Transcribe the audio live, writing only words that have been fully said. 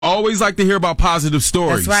always like to hear about positive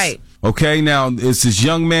stories. That's right. Okay, now it's this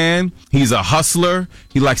young man. He's a hustler.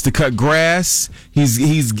 He likes to cut grass.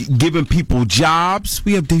 He's giving people jobs.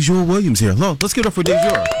 We have Dejour Williams here. Look, let's give it up for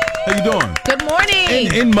Dejour. How you doing? Good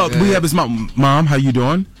morning. We have his mom. Mom, how you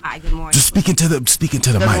doing? Hi, good morning. Just speaking to the mic.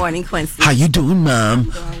 Good morning, Quincy. How you doing, Mom? I'm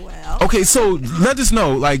doing well. Okay, so let us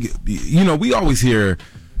know. Like, we always hear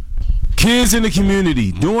kids in the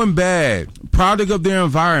community doing bad, product of their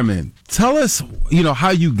environment. Tell us, how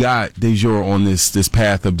you got Dejour on this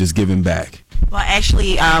path of just giving back. Well,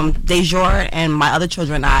 actually, Dejour and my other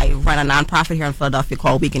children and I run a nonprofit here in Philadelphia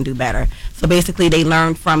called We Can Do Better. So basically, they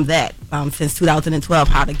learned from that since 2012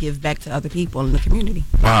 how to give back to other people in the community.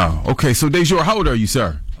 Wow. Okay, so Dejour, how old are you,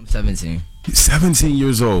 sir? I'm 17. 17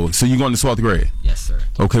 years old. So you going to 12th grade? Yes, sir.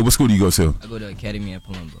 Okay, what school do you go to? I go to Academy at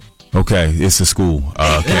Palumbo. Okay, it's a school.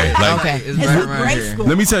 Okay. It's right around great here. school.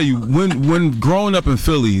 Let me tell you, when growing up in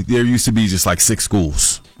Philly, there used to be just like 6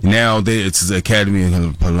 schools. Now it's the Academy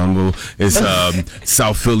in Palumbo. It's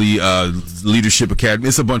South Philly Leadership Academy.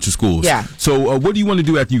 It's a bunch of schools. Yeah. So what do you want to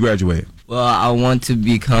do after you graduate? Well, I want to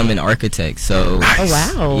become an architect. So,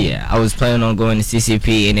 Nice. Oh, wow. yeah, I was planning on going to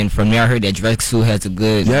CCP, and then from there I heard that Drexel has a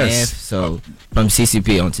good Yes. math. So, from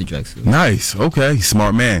CCP on to Drexel. Nice. Okay.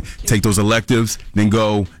 Smart man. Take those electives, then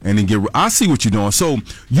go and then get. I see what you're doing. So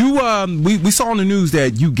you, we saw on the news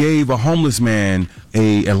that you gave a homeless man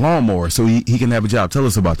a lawnmower so he can have a job. Tell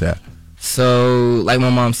us about that. So, like my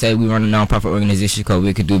mom said, we run a nonprofit organization called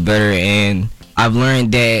We Could Do Better, and I've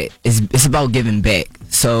learned that it's about giving back.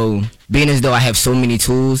 So, being as though I have so many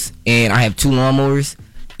tools, and I have 2 lawnmowers,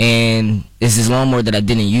 and it's this lawnmower that I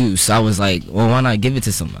didn't use, so I was like, well, why not give it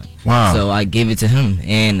to somebody? Wow. So I gave it to him,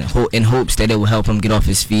 and in hopes that it will help him get off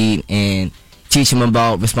his feet and teach him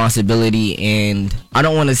about responsibility, and I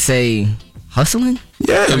don't want to say hustling.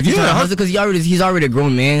 Yeah. Because he's already a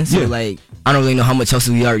grown man, so Yeah. I don't really know how much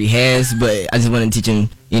hustle he already has, but I just want to teach him,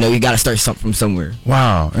 you got to start from somewhere.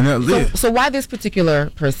 Wow. And So why this particular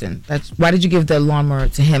person? Why did you give the lawnmower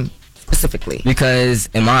to him specifically? Because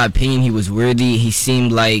in my opinion, he was worthy. He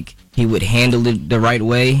seemed like he would handle it the right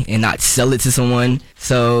way and not sell it to someone.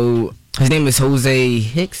 So his name is Jose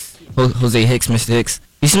Hicks, Mr. Hicks.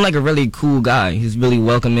 He seemed like a really cool guy. He's really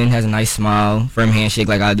welcoming, has a nice smile, firm handshake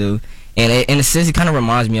like I do. And in a sense, he kind of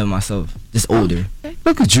reminds me of myself, just older.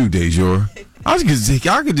 look at you, Dejour. I could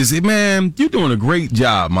just say, man, you're doing a great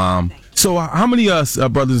job, Mom. So how many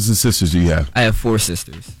brothers and sisters do you have? I have 4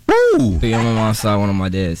 sisters. Woo! 3 on my mom's side, 1 on my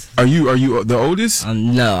dad's. Are you the oldest?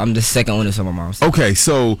 No, I'm the second oldest on my mom's side. Okay,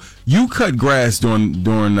 so you cut grass during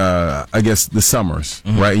I guess the summers,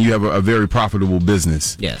 right? And you have a very profitable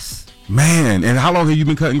business. Yes. Man, and how long have you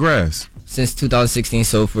been cutting grass? Since 2016,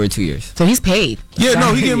 so for 2 years. So he's paid. Yeah,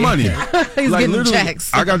 no, he getting money. He's getting literally,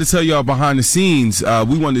 checks. I got to tell y'all behind the scenes,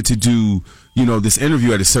 we wanted to do, this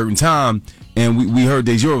interview at a certain time, and we heard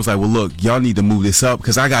Dejour was like, well, look, y'all need to move this up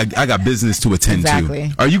because I got business to attend Exactly.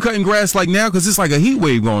 to. Are you cutting grass like now? Because it's like a heat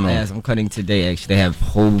wave going on. Yes, I'm cutting today, actually. They have a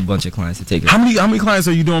whole bunch of clients to take it. How many clients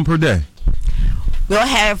are you doing per day? We'll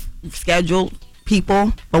have scheduled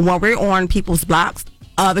people, but when we're on people's blocks,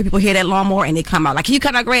 other people hear that lawnmower and they come out like, can you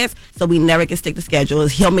cut our grass? So we never can stick to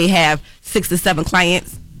schedules. He may have 6 to 7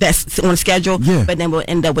 clients that's on schedule, but then we'll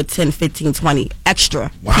end up with 10, 15, 20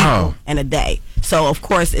 extra people in a day. So, of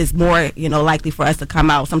course, it's more, likely for us to come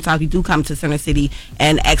out. Sometimes we do come to Center City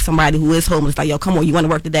and ask somebody who is homeless, like, yo, come on, you want to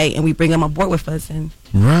work today? And we bring them aboard with us. And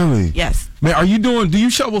Really? yes. Man, do you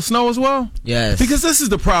shovel snow as well? Yes. Because this is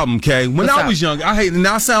the problem, Kay. When I was young,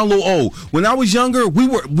 now I sound a little old. When I was younger, we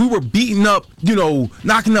were beating up,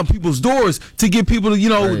 knocking up people's doors to get people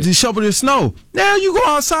to, to shovel their snow. Now you go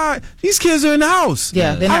outside, these kids are in the house.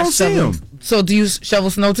 Yeah, they're I not don't see shoveling. them. So do you shovel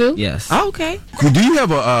snow too? Yes. Oh, okay. Do you have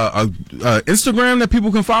a Instagram that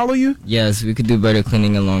people can follow you? Yes, we could do better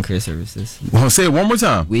cleaning and lawn care services. Well, say it one more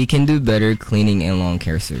time. We can do better cleaning and lawn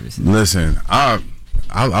care services. Listen, I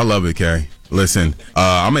love it, Kay. Listen,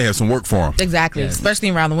 I may have some work for him. Exactly, Yes. especially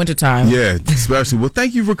around the wintertime. Yeah, especially. Well,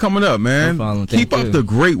 thank you for coming up, man. No problem. Keep Thank up you. the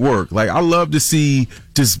great work. Like, I love to see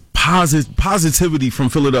just positivity from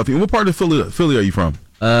Philadelphia. And what part of Philly are you from?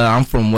 I'm from